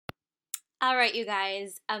All right, you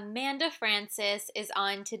guys, Amanda Frances is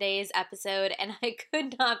on today's episode, and I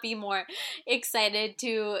could not be more excited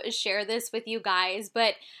to share this with you guys.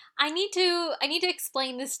 But I need to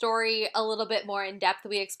explain this story a little bit more in depth.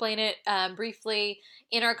 We explain it briefly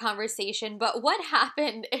in our conversation. But what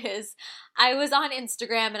happened is I was on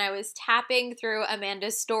Instagram and I was tapping through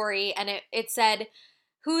Amanda's story, and it said,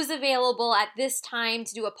 "Who's available at this time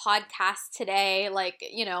to do a podcast today?"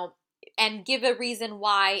 And give a reason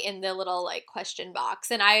why in the little question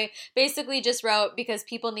box. And I basically just wrote, because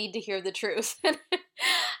people need to hear the truth.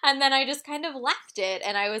 And then I just kind of left it.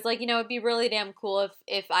 And I was like, it'd be really damn cool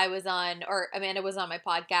if I was on, or Amanda was on my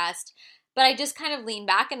podcast. But I just kind of leaned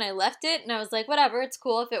back and I left it. And I was like, whatever, it's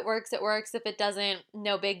cool. If it works, it works. If it doesn't,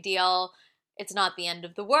 no big deal. It's not the end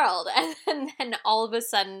of the world. And then all of a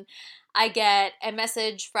sudden, I get a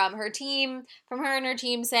message from her and her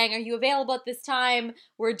team saying, "Are you available at this time?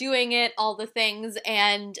 We're doing it," all the things.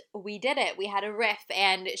 And we did it. We had a riff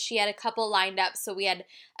and she had a couple lined up. So we had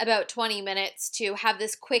about 20 minutes to have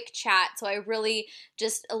this quick chat. So I really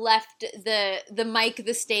just left the mic,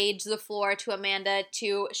 the stage, the floor to Amanda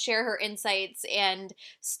to share her insights and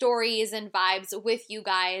stories and vibes with you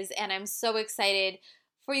guys. And I'm so excited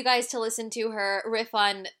for you guys to listen to her riff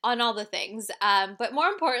on all the things. But more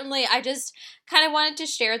importantly, I just kind of wanted to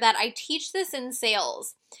share that I teach this in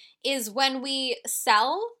sales, is when we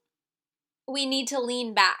sell, we need to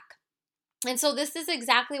lean back. And so this is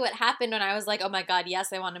exactly what happened when I was like, oh my God,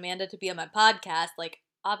 yes, I want Amanda to be on my podcast,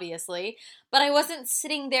 obviously. But I wasn't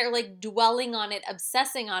sitting there dwelling on it,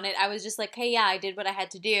 obsessing on it. I was just like, hey, yeah, I did what I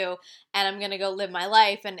had to do and I'm going to go live my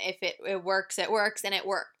life. And if it works, it works. And it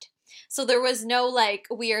worked. So there was no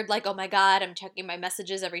weird, oh my God, I'm checking my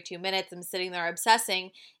messages every 2 minutes. I'm sitting there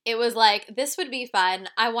obsessing. It was like, this would be fun.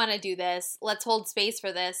 I want to do this. Let's hold space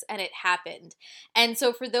for this. And it happened. And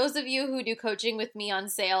so for those of you who do coaching with me on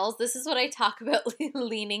sales, this is what I talk about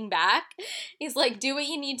leaning back. Is do what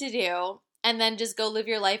you need to do and then just go live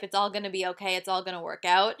your life. It's all going to be okay. It's all going to work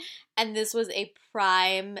out. And this was a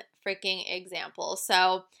prime freaking example.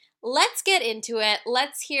 So let's get into it.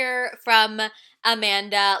 Let's hear from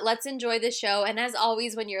Amanda. Let's enjoy the show. And as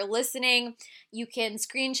always, when you're listening, you can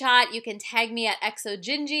screenshot, you can tag me at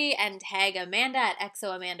ExoGingy and tag Amanda at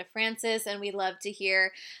ExoAmandaFrances. And we love to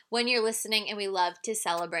hear when you're listening and we love to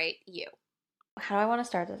celebrate you. How do I want to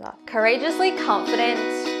start this off? Courageously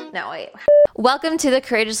Confident. No, wait. Welcome to the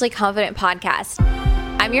Courageously Confident podcast.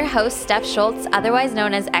 I'm your host, Steph Schultz, otherwise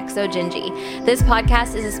known as ExoGingy. This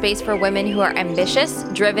podcast is a space for women who are ambitious,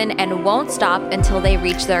 driven, and won't stop until they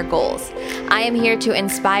reach their goals. I am here to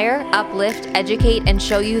inspire, uplift, educate, and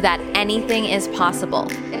show you that anything is possible.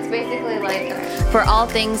 It's basically for all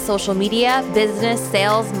things social media, business,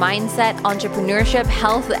 sales, mindset, entrepreneurship,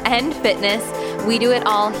 health, and fitness. We do it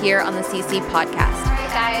all here on the CC podcast. All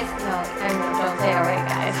right, guys. No, don't say all right,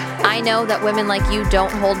 guys. I know that women like you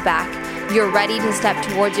don't hold back. You're ready to step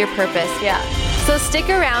towards your purpose. Yeah. So stick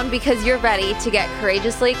around because you're ready to get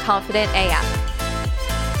courageously confident AF.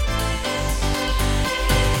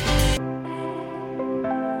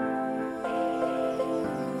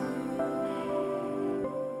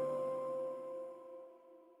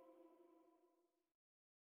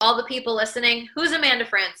 All the people listening, who's Amanda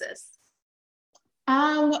Frances?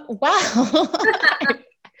 Wow.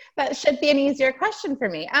 That should be an easier question for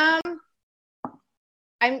me.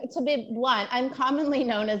 To be blunt, I'm commonly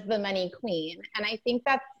known as the money queen. And I think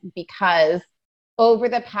that's because over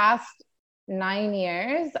the past 9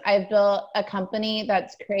 years, I've built a company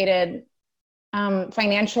that's created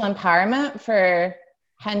financial empowerment for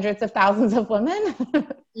hundreds of thousands of women.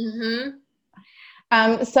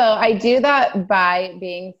 Mm-hmm. So I do that by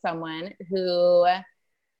being someone who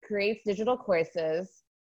creates digital courses.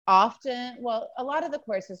 Often, a lot of the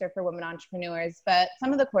courses are for women entrepreneurs, but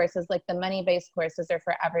some of the courses, like the money-based courses, are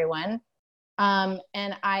for everyone. And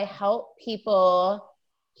I help people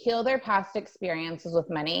heal their past experiences with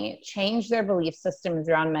money, change their belief systems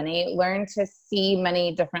around money, learn to see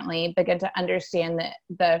money differently, begin to understand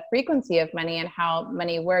the frequency of money and how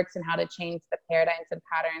money works and how to change the paradigms and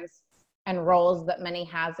patterns and roles that money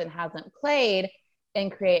has and hasn't played,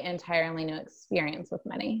 and create an entirely new experience with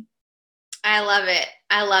money. I love it.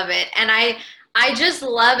 I love it. And I just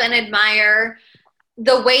love and admire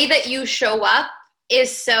the way that you show up is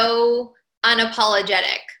so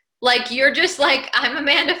unapologetic. You're just I'm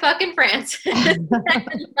Amanda fucking Frances.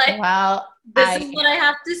 Well, this is what I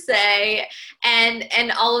have to say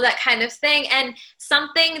and all of that kind of thing. And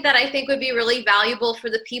something that I think would be really valuable for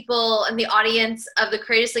the people and the audience of the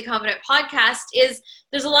Courageously Confident podcast is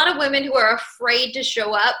there's a lot of women who are afraid to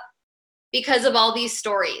show up because of all these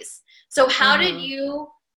stories. So how did you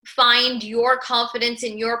find your confidence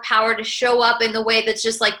in your power to show up in the way that's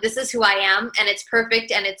just like, this is who I am, and it's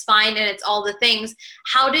perfect and it's fine and it's all the things?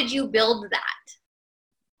 How did you build that?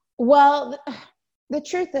 Well, the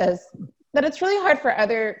truth is that it's really hard for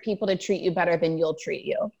other people to treat you better than you'll treat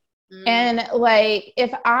you. And like,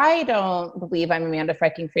 if I don't believe I'm Amanda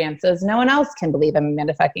fucking Frances, no one else can believe I'm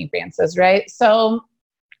Amanda fucking Frances, right? So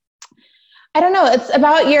I don't know. It's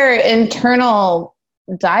about your internal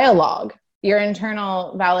dialogue, your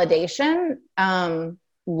internal validation,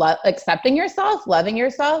 accepting yourself, loving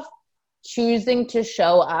yourself, choosing to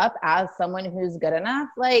show up as someone who's good enough.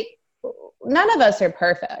 Like, none of us are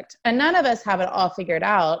perfect and none of us have it all figured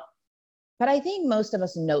out. But I think most of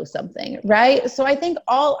us know something, right? So I think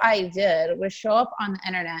all I did was show up on the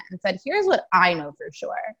internet and said, here's what I know for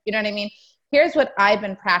sure. You know what I mean? Here's what I've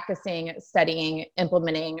been practicing, studying,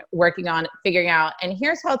 implementing, working on, figuring out, and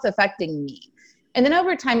here's how it's affecting me. And then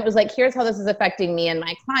over time, it was like, here's how this is affecting me and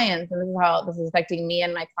my clients, and this is how this is affecting me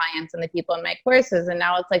and my clients and the people in my courses. And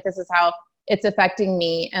now it's like, this is how it's affecting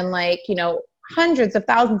me and like, you know, hundreds of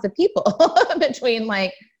thousands of people between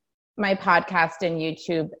like my podcast and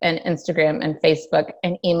YouTube and Instagram and Facebook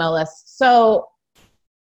and email lists. So,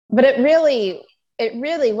 but it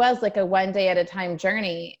really was like a one day at a time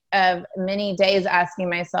journey of many days asking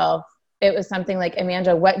myself, it was something like,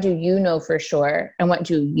 Amanda, what do you know for sure? And what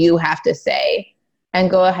do you have to say? And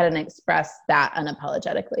go ahead and express that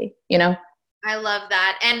unapologetically, you know? I love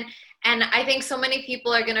that. And I think so many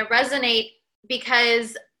people are going to resonate,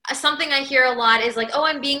 because something I hear a lot is like, oh,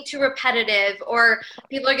 I'm being too repetitive, or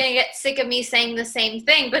people are going to get sick of me saying the same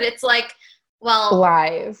thing. But it's like, well,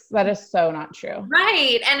 lies. That is so not true.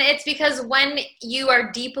 Right. And it's because when you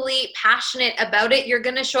are deeply passionate about it, you're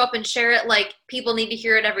going to show up and share it like people need to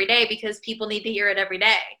hear it every day, because people need to hear it every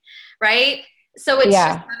day. Right. So it's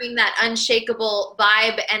just having that unshakable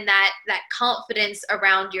vibe and that confidence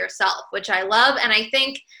around yourself, which I love. And I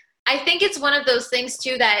think it's one of those things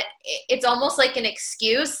too, that it's almost like an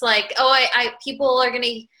excuse, like, oh, I people are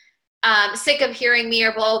going to sick of hearing me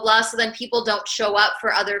or blah, blah, blah. So then people don't show up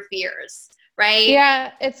for other fears. Right.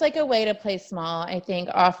 Yeah. It's like a way to play small, I think,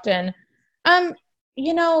 often.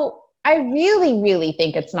 You know, I really, really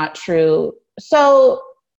think it's not true. So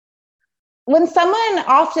when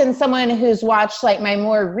someone who's watched like my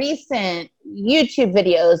more recent YouTube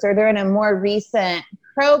videos, or they're in a more recent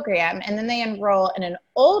program and then they enroll in an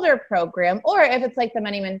older program, or if it's like the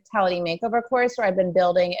Money Mentality Makeover course where I've been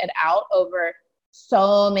building it out over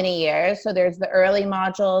so many years. So there's the early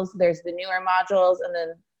modules, there's the newer modules, and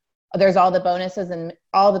then there's all the bonuses, and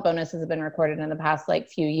all the bonuses have been recorded in the past like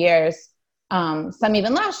few years, some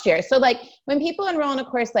even last year. So like when people enroll in a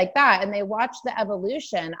course like that and they watch the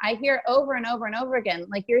evolution, I hear over and over and over again,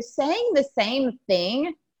 like, you're saying the same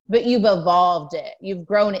thing, but you've evolved it. You've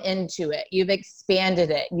grown into it. You've expanded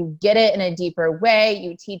it. You get it in a deeper way.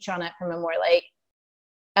 You teach on it from a more like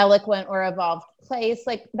eloquent or evolved place.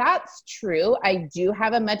 Like, that's true. I do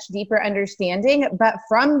have a much deeper understanding, but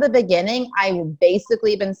from the beginning, I've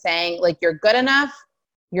basically been saying like, you're good enough,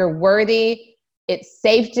 you're worthy. It's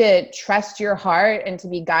safe to trust your heart and to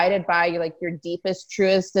be guided by your deepest,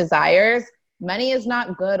 truest desires. Money is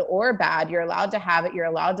not good or bad. You're allowed to have it. You're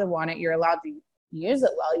allowed to want it. You're allowed to use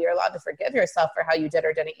it well. You're allowed to forgive yourself for how you did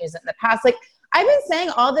or didn't use it in the past. Like, I've been saying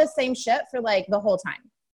all this same shit for like the whole time.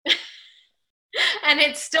 And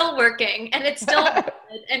it's still working, and it's still good,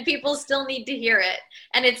 and people still need to hear it.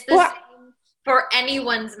 And it's the same for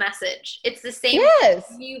anyone's message. It's the same for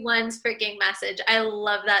anyone's freaking message. I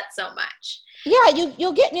love that so much. Yeah,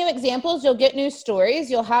 you'll get new examples, you'll get new stories,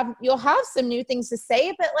 you'll have some new things to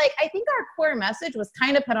say, but like, I think our core message was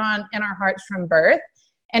kind of put on in our hearts from birth,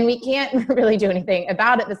 and we can't really do anything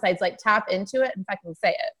about it besides like tap into it and fucking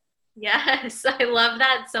say it. Yes, I love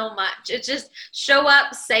that so much. It's just show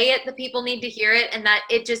up, say it, the people need to hear it, and that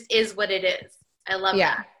it just is what it is. I love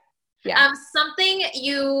that. Yeah. Something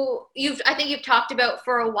I think you've talked about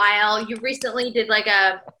for a while, you recently did like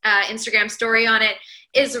a Instagram story on it,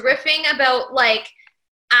 is riffing about like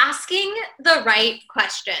asking the right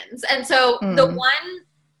questions. And so the one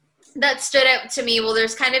that stood out to me, well,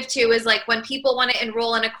 there's kind of two, is like when people want to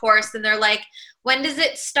enroll in a course and they're like, when does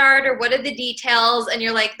it start, or what are the details? And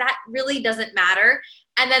you're like, that really doesn't matter.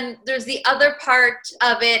 And then there's the other part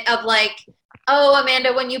of it of like, oh,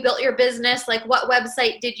 Amanda, when you built your business, like what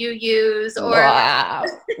website did you use? Or wow.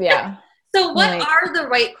 Yeah. So what are the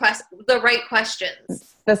right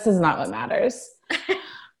questions? This is not what matters.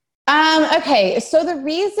 Okay. So the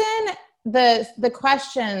reason the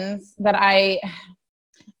questions that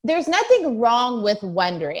there's nothing wrong with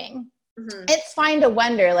wondering. it's fine to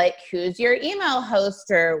wonder, like, who's your email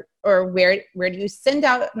host, or where do you send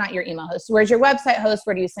out, not your email host, where's your website host?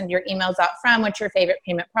 Where do you send your emails out from? What's your favorite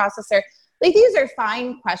payment processor? Like, these are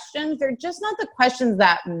fine questions. They're just not the questions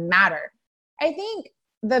that matter. I think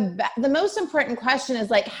the most important question is,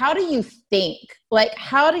 like, how do you think? Like,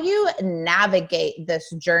 how do you navigate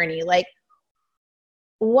this journey? Like,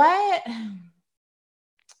 what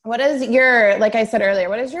is your, like I said earlier,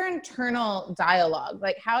 what is your internal dialogue?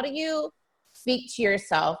 Like, how do you speak to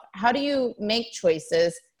yourself? How do you make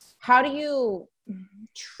choices? How do you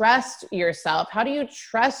trust yourself? How do you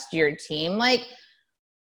trust your team? Like,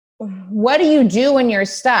 what do you do when you're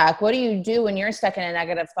stuck? What do you do when you're stuck in a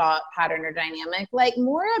negative thought pattern or dynamic? Like,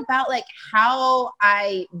 more about, like, how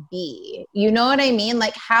I be, you know what I mean?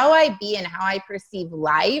 Like, how I be and how I perceive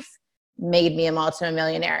life made me a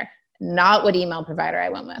multimillionaire, not what email provider I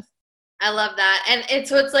went with. I love that. And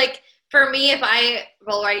it's like, for me, if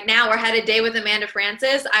right now we're had a day with Amanda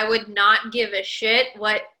Frances, I would not give a shit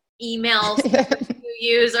what emails you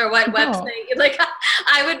use or what website. Like,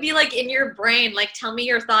 I would be like in your brain, like, tell me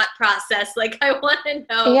your thought process. Like, I want to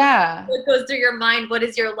know what goes through your mind. What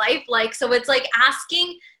is your life like? So it's like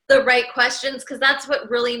asking the right questions, because that's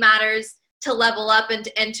what really matters to level up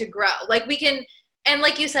and to grow. Like, we can, and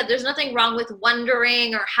like you said, there's nothing wrong with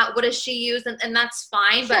wondering or what does she use, and that's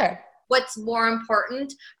fine. Sure. But what's more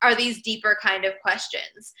important are these deeper kind of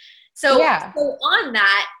questions. So on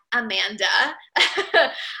that, Amanda,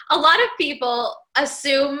 a lot of people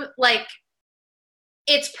assume, like,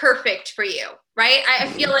 it's perfect for you, right? I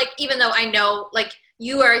feel like, even though I know, like,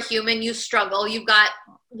 you are a human, you struggle, you've got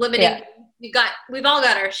limiting, we've all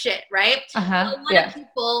got our shit, right? A lot of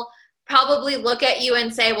people probably look at you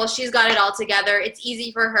and say, well, she's got it all together. It's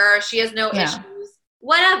easy for her. She has no issues,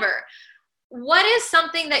 whatever. What is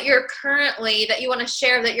something that you want to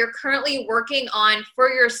share that you're currently working on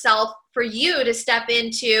for yourself, for you to step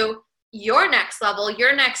into your next level,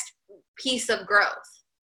 your next piece of growth?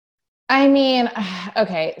 I mean,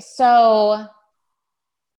 okay, so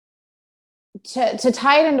to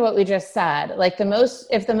tie it into what we just said, like,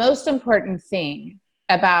 if the most important thing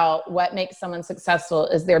about what makes someone successful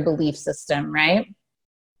is their belief system, right?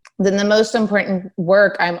 Then the most important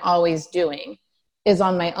work I'm always doing is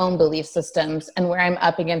on my own belief systems, and where I'm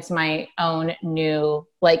up against my own new,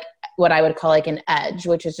 like, what I would call, like, an edge,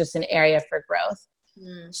 which is just an area for growth.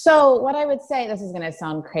 So what I would say, this is going to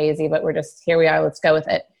sound crazy, but here we are, let's go with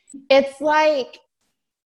it. It's like,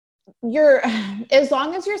 as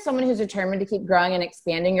long as you're someone who's determined to keep growing and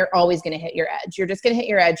expanding, you're always going to hit your edge. You're just going to hit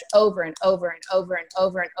your edge over and over and over and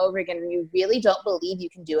over and over again. And you really don't believe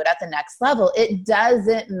you can do it at the next level. It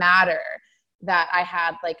doesn't matter that I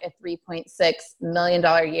had, like, a $3.6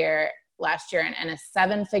 million year last year and a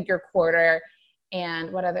 7-figure quarter.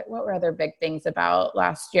 And what were other big things about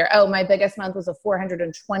last year? Oh, my biggest month was a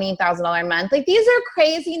 $420,000 month. Like, these are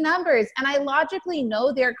crazy numbers. And I logically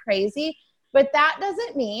know they're crazy, but that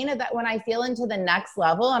doesn't mean that when I feel into the next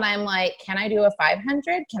level and I'm like, can I do a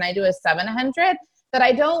 500? Can I do a 700? That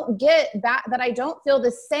I don't get that I don't feel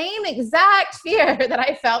the same exact fear that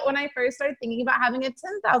I felt when I first started thinking about having a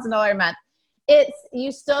 $10,000 month.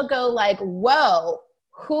 You still go like, whoa,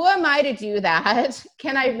 who am I to do that?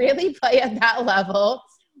 Can I really play at that level?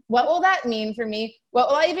 What will that mean for me? What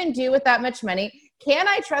will I even do with that much money? Can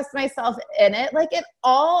I trust myself in it? Like, it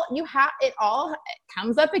all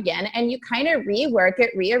comes up again, and you kind of rework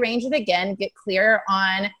it, rearrange it again, get clear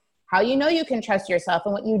on how you know you can trust yourself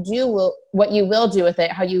and what you will do with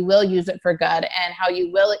it, how you will use it for good, and how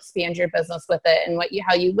you will expand your business with it, and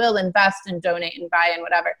how you will invest and donate and buy and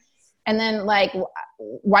whatever. And then, like,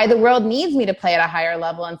 why the world needs me to play at a higher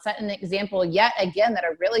level and set an example yet again that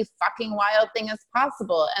a really fucking wild thing is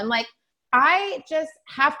possible. And, like, I just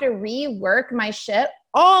have to rework my shit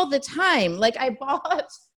all the time. Like, I bought,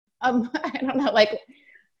 I don't know,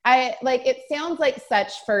 it sounds like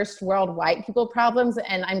such first world white people problems.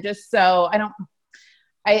 And I'm just I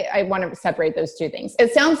want to separate those two things.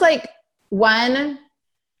 It sounds like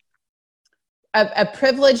a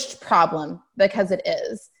privileged problem, because it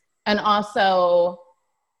is. And also,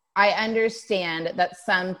 I understand that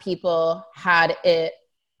some people had it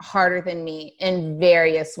harder than me in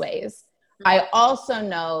various ways. I also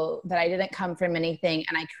know that I didn't come from anything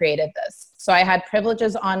and I created this. So I had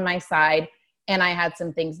privileges on my side and I had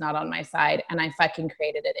some things not on my side, and I fucking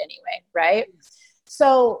created it anyway, right?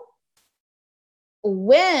 So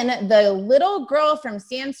when the little girl from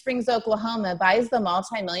Sand Springs, Oklahoma buys the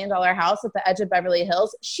multi-million-dollar house at the edge of Beverly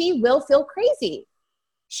Hills, she will feel crazy.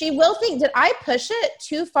 She will think, did I push it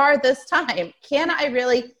too far this time? Can I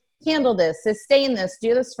really handle this, sustain this,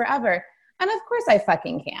 do this forever? And of course I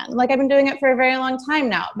fucking can. Like, I've been doing it for a very long time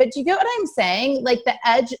now. But do you get what I'm saying? Like, the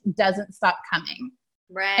edge doesn't stop coming.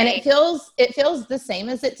 Right. And it feels the same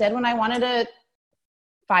as it did when I wanted a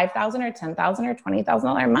 $5,000 or $10,000 or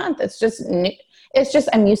 $20,000 a month. It's just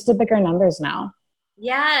I'm used to bigger numbers now.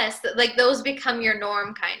 Yes, like those become your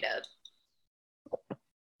norm, kind of.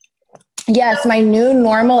 Yes, my new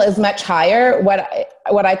normal is much higher.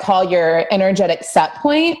 What I call your energetic set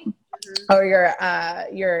point, or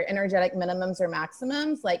your energetic minimums or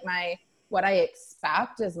maximums. Like what I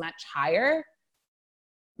expect is much higher,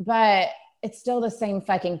 but it's still the same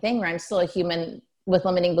fucking thing where I'm still a human with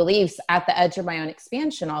limiting beliefs at the edge of my own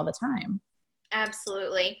expansion all the time.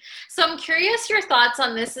 Absolutely. So I'm curious your thoughts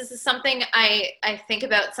on this. This is something I think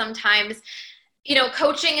about sometimes. You know,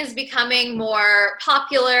 coaching is becoming more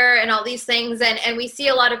popular and all these things. And we see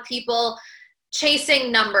a lot of people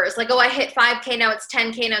chasing numbers. Like, oh, I hit 5K, now it's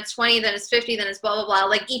 10K, now it's 20, then it's 50, then it's blah, blah, blah,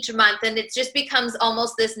 like each month. And it just becomes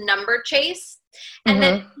almost this number chase. And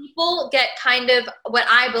then people get kind of, what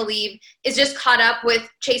I believe is just caught up with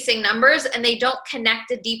chasing numbers, and they don't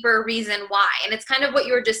connect a deeper reason why. And it's kind of what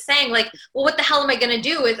you were just saying, like, well, what the hell am I going to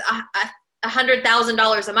do with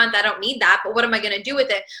 $100,000 a month? I don't need that, but what am I going to do with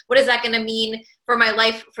it? What is that going to mean for my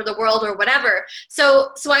life, for the world, or whatever?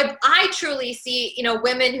 So I truly see, you know,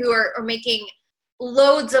 women who are making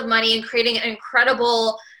loads of money and creating an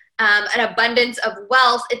incredible an abundance of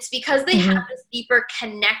wealth. It's because they have this deeper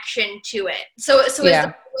connection to it. So is the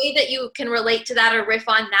way that you can relate to that or riff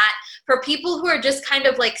on that for people who are just kind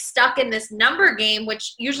of like stuck in this number game,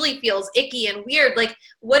 which usually feels icky and weird? Like,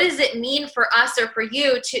 what does it mean for us or for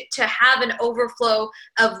you to have an overflow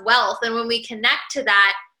of wealth? And when we connect to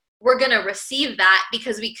that, we're going to receive that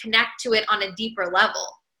because we connect to it on a deeper level.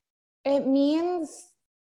 It means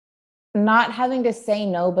not having to say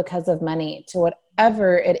no because of money to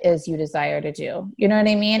whatever it is you desire to do. You know what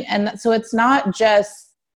I mean? And so it's not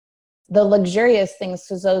just the luxurious things,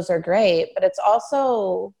 because those are great, but it's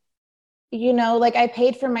also, you know, like I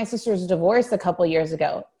paid for my sister's divorce a couple years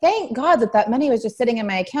ago. Thank God that money was just sitting in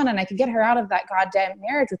my account and I could get her out of that goddamn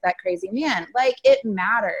marriage with that crazy man. Like, it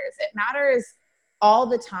matters. It matters all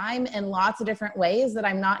the time in lots of different ways that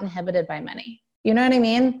I'm not inhibited by money. You know what I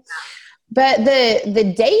mean? But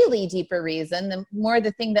the daily deeper reason, the more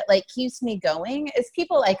the thing that like keeps me going is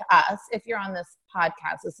people like us. If you're on this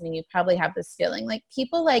podcast listening, you probably have this feeling like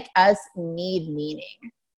people like us need meaning.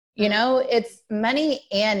 You know, it's money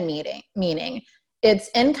and meaning. It's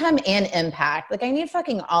income and impact. Like, I need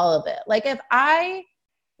fucking all of it. Like, if I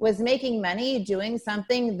was making money doing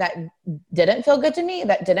something that didn't feel good to me,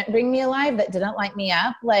 that didn't bring me alive, that didn't light me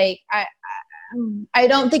up, like I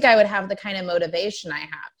don't think I would have the kind of motivation I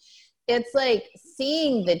have. It's like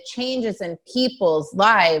seeing the changes in people's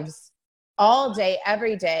lives all day,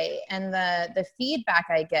 every day, and the feedback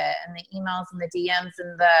I get and the emails and the DMs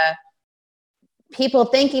and the people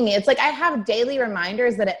thanking me. It's like I have daily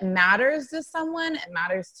reminders that it matters to someone. It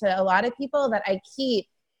matters to a lot of people that I keep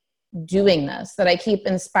doing this, that I keep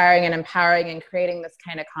inspiring and empowering and creating this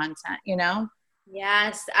kind of content, you know?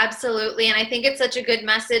 Yes, absolutely. And I think it's such a good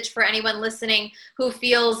message for anyone listening who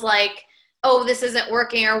feels like, oh, this isn't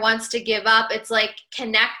working or wants to give up. It's like,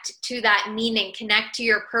 connect to that meaning, connect to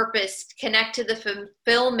your purpose, connect to the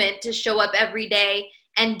fulfillment to show up every day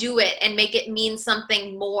and do it and make it mean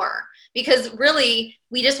something more. Because really,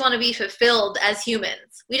 we just want to be fulfilled as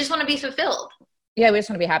humans. We just want to be fulfilled. Yeah, we just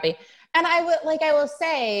want to be happy. And I will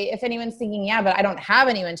say, if anyone's thinking, yeah, but I don't have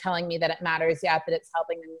anyone telling me that it matters yet, that it's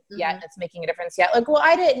helping them yet, it's making a difference yet. Like, well,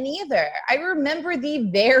 I didn't either. I remember the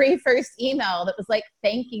very first email that was like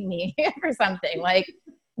thanking me for something, like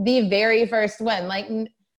the very first one. Like,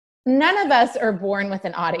 none of us are born with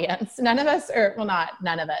an audience. None of us are, well, not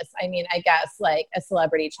none of us. I mean, I guess like a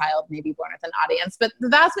celebrity child may be born with an audience, but the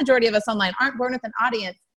vast majority of us online aren't born with an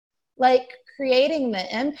audience. Like, creating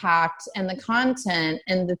the impact and the content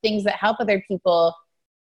and the things that help other people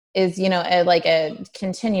is, you know, a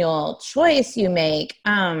continual choice you make.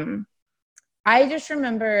 I just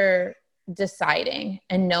remember deciding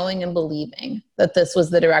and knowing and believing that this was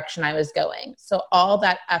the direction I was going. So all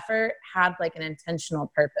that effort had like an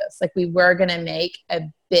intentional purpose. Like, we were going to make a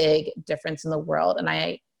big difference in the world. And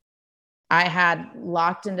I had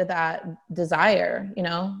locked into that desire, you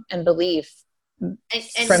know, and belief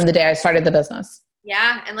from the day I started the business.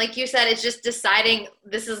 Yeah. And like you said, it's just deciding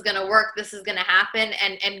this is going to work, this is going to happen,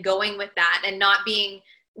 and going with that and not being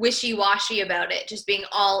wishy-washy about it, just being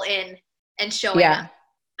all in and showing up.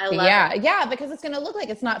 I love it. Yeah, because it's going to look like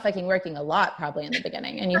it's not fucking working a lot probably in the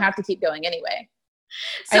beginning, and you have to keep going anyway.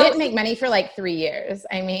 So, I didn't make money for like 3 years.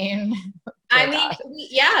 I mean, I mean,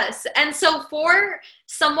 yes. And so for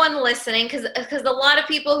someone listening, because a lot of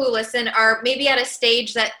people who listen are maybe at a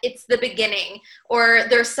stage that it's the beginning, or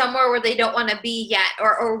they're somewhere where they don't want to be yet,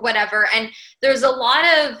 or whatever. And there's a lot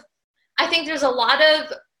of, I think there's a lot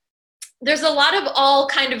of all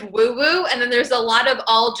kind of woo-woo, and then there's a lot of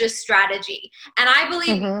all just strategy. And I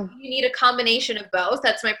believe you need a combination of both.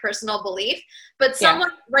 That's my personal belief. But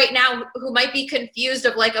someone right now who might be confused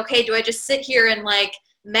of like, okay, do I just sit here and like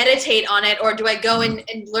meditate on it, or do I go and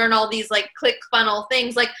learn all these like click funnel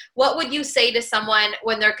things? Like, what would you say to someone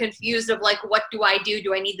when they're confused of like, what do I do?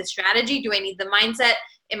 Do I need the strategy? Do I need the mindset?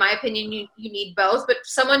 In my opinion, you need both. But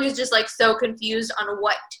someone who's just like so confused on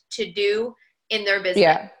what to do in their business.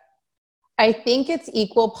 Yeah. I think it's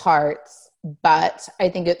equal parts, but I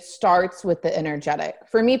think it starts with the energetic.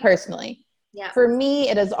 For me personally, for me,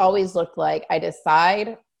 it has always looked like I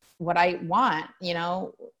decide what I want, you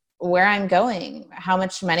know, where I'm going, how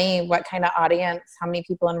much money, what kind of audience, how many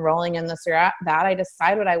people enrolling in this or that. I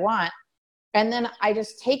decide what I want. And then I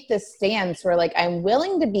just take this stance where like, I'm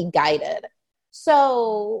willing to be guided.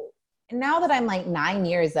 So now that I'm like 9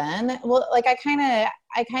 years in, well, like I kind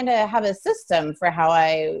of have a system for how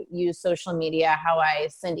I use social media, how I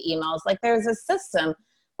send emails. Like there's a system,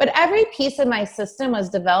 but every piece of my system was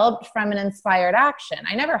developed from an inspired action.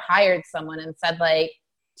 I never hired someone and said like,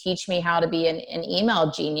 teach me how to be an email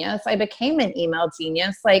genius. I became an email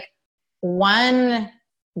genius. Like one,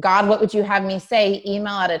 God, what would you have me say?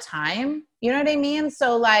 Email at a time. You know what I mean?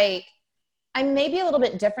 So like, I'm maybe a little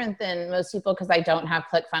bit different than most people because I don't have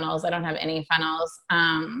ClickFunnels. I don't have any funnels.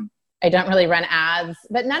 I don't really run ads,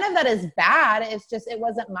 but none of that is bad. It's just, it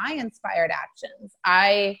wasn't my inspired actions.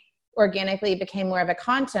 I organically became more of a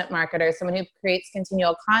content marketer, someone who creates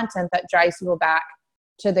continual content that drives people back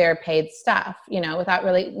to their paid stuff, you know, without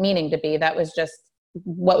really meaning to be. That was just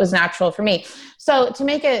what was natural for me. So to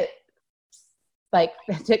make it like,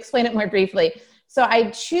 to explain it more briefly, so I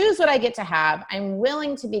choose what I get to have. I'm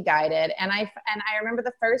willing to be guided. And I remember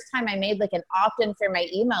the first time I made like an opt-in for my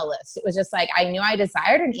email list. It was just like, I knew I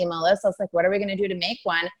desired an email list. I was like, what are we going to do to make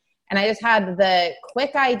one? And I just had the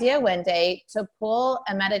quick idea one day to pull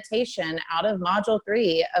a meditation out of module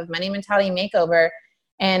 3 of Money Mentality Makeover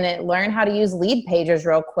and learn how to use lead pages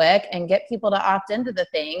real quick and get people to opt into the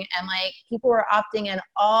thing. And like people were opting in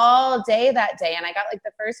all day that day. And I got like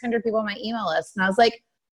the first 100 people on my email list. And I was like,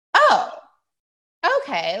 oh,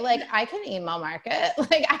 okay, like I can email market.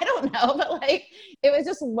 Like, I don't know, but like, it was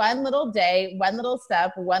just one little day, one little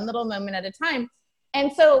step, one little moment at a time.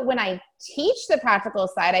 And so when I teach the practical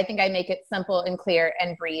side, I think I make it simple and clear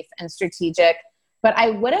and brief and strategic, but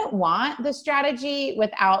I wouldn't want the strategy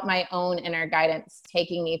without my own inner guidance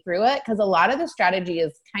taking me through it. Cause a lot of the strategy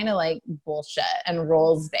is kind of like bullshit and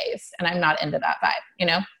rules based. And I'm not into that vibe, you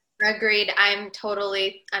know? Agreed. I'm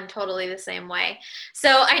totally the same way.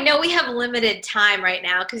 So I know we have limited time right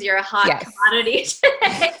now because you're a hot commodity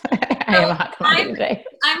today. I am a hot commodity today.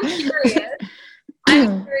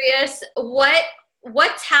 I'm curious.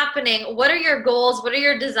 What's happening? What are your goals? What are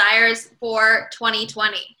your desires for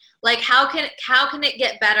 2020? Like how can it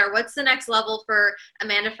get better? What's the next level for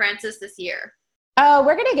Amanda Frances this year? Oh,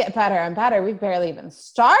 we're going to get better and better. We've barely even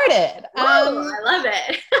started. I love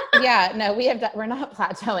it. Yeah, no, we're not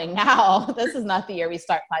plateauing now. This is not the year we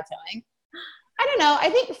start plateauing. I don't know. I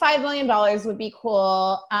think $5 million would be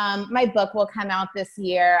cool. My book will come out this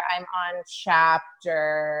year. I'm on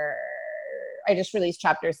I just released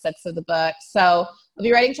chapter 6 of the book. So I'll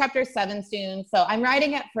be writing chapter 7 soon. So I'm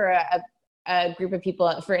writing it for a group of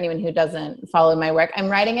people. For anyone who doesn't follow my work, I'm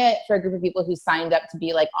writing it for a group of people who signed up to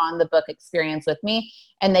be like on the book experience with me,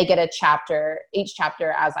 and they get each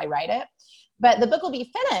chapter as I write it. But the book will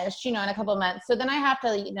be finished, you know, in a couple of months. So then I have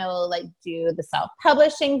to, you know, like do the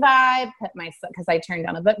self-publishing vibe, because I turned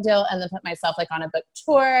down a book deal, and then put myself like on a book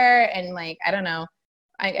tour, and like, I don't know,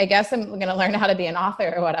 I guess I'm going to learn how to be an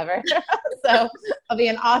author or whatever. So I'll be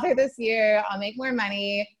an author this year. I'll make more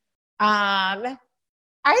money. I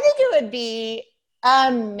think it would be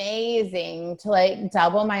amazing to like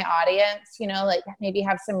double my audience, you know, like maybe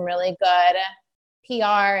have some really good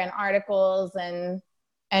PR and articles and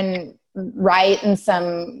write in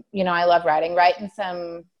some, you know, I love writing,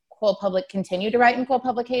 continue to write in cool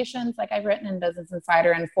publications. Like I've written in Business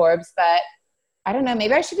Insider and Forbes, but I don't know,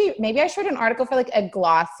 maybe I should write an article for like a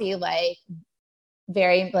glossy, like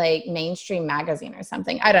very like mainstream magazine or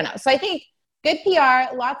something. I don't know. So I think good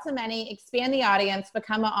PR, lots of money, expand the audience,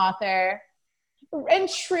 become an author. And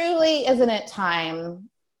truly, isn't it time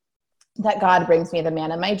that God brings me the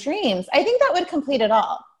man of my dreams? I think that would complete it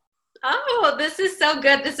all. Oh, this is so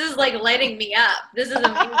good. This is like lighting me up. This is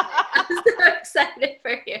amazing. I'm so excited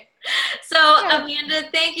for you. So, Yeah. Amanda,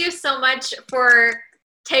 thank you so much for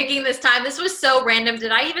taking this time. This was so random.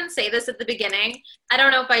 Did I even say this at the beginning? I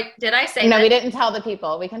don't know if I did. I say No, this? we didn't tell the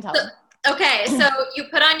people. We can tell them. Okay, so you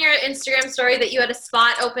put on your Instagram story that you had a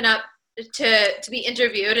spot open up to be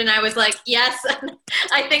interviewed, and I was like, yes.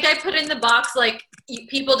 I think I put in the box like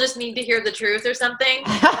people just need to hear the truth or something.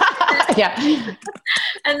 Yeah.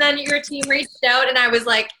 And then your team reached out, and I was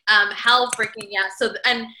like, hell freaking yes. So,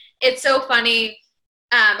 and it's so funny.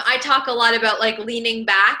 I talk a lot about like leaning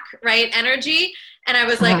back, right? Energy. And I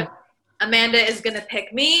was like, Amanda is going to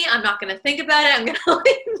pick me. I'm not going to think about it. I'm going to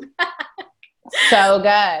lean back. So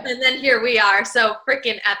good. And then here we are. So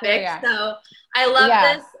freaking epic. So I love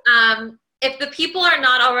this. If the people are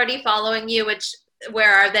not already following you, which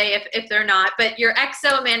where are they if they're not? But you're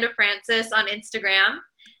XO Amanda Francis on Instagram.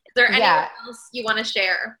 Is there anything else you want to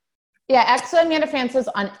share? Yeah, XO Amanda Francis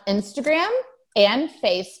on Instagram and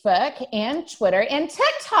Facebook and Twitter and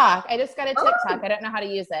TikTok. I just got a TikTok. I don't know how to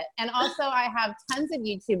use it. And also I have tons of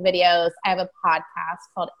YouTube videos. I have a podcast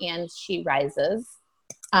called And She Rises.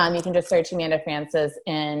 You can just search Amanda Francis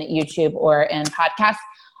in YouTube or in podcast.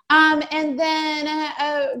 And then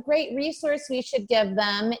a great resource we should give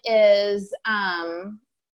them is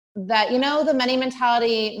that, you know, the Money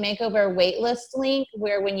Mentality Makeover waitlist link,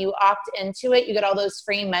 where when you opt into it, you get all those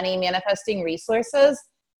free money manifesting resources.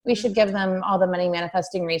 We should give them all the money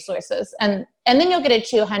manifesting resources. And then you'll get a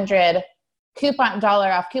 $200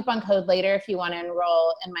 off coupon code later if you want to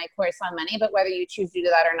enroll in my course on money. But whether you choose to do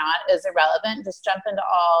that or not is irrelevant. Just jump into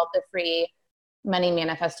all the free money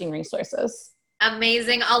manifesting resources.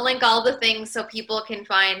 Amazing. I'll link all the things so people can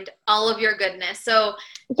find all of your goodness. So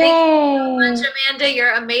thank you so much, Amanda.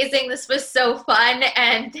 You're amazing. This was so fun.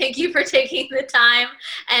 And thank you for taking the time.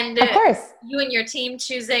 And of course, you and your team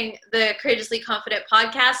choosing the Courageously Confident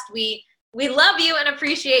podcast. We love you and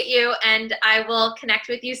appreciate you. And I will connect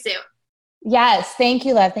with you soon. Yes. Thank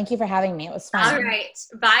you, love. Thank you for having me. It was fun. All right.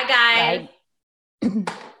 Bye, guys.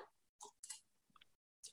 Bye.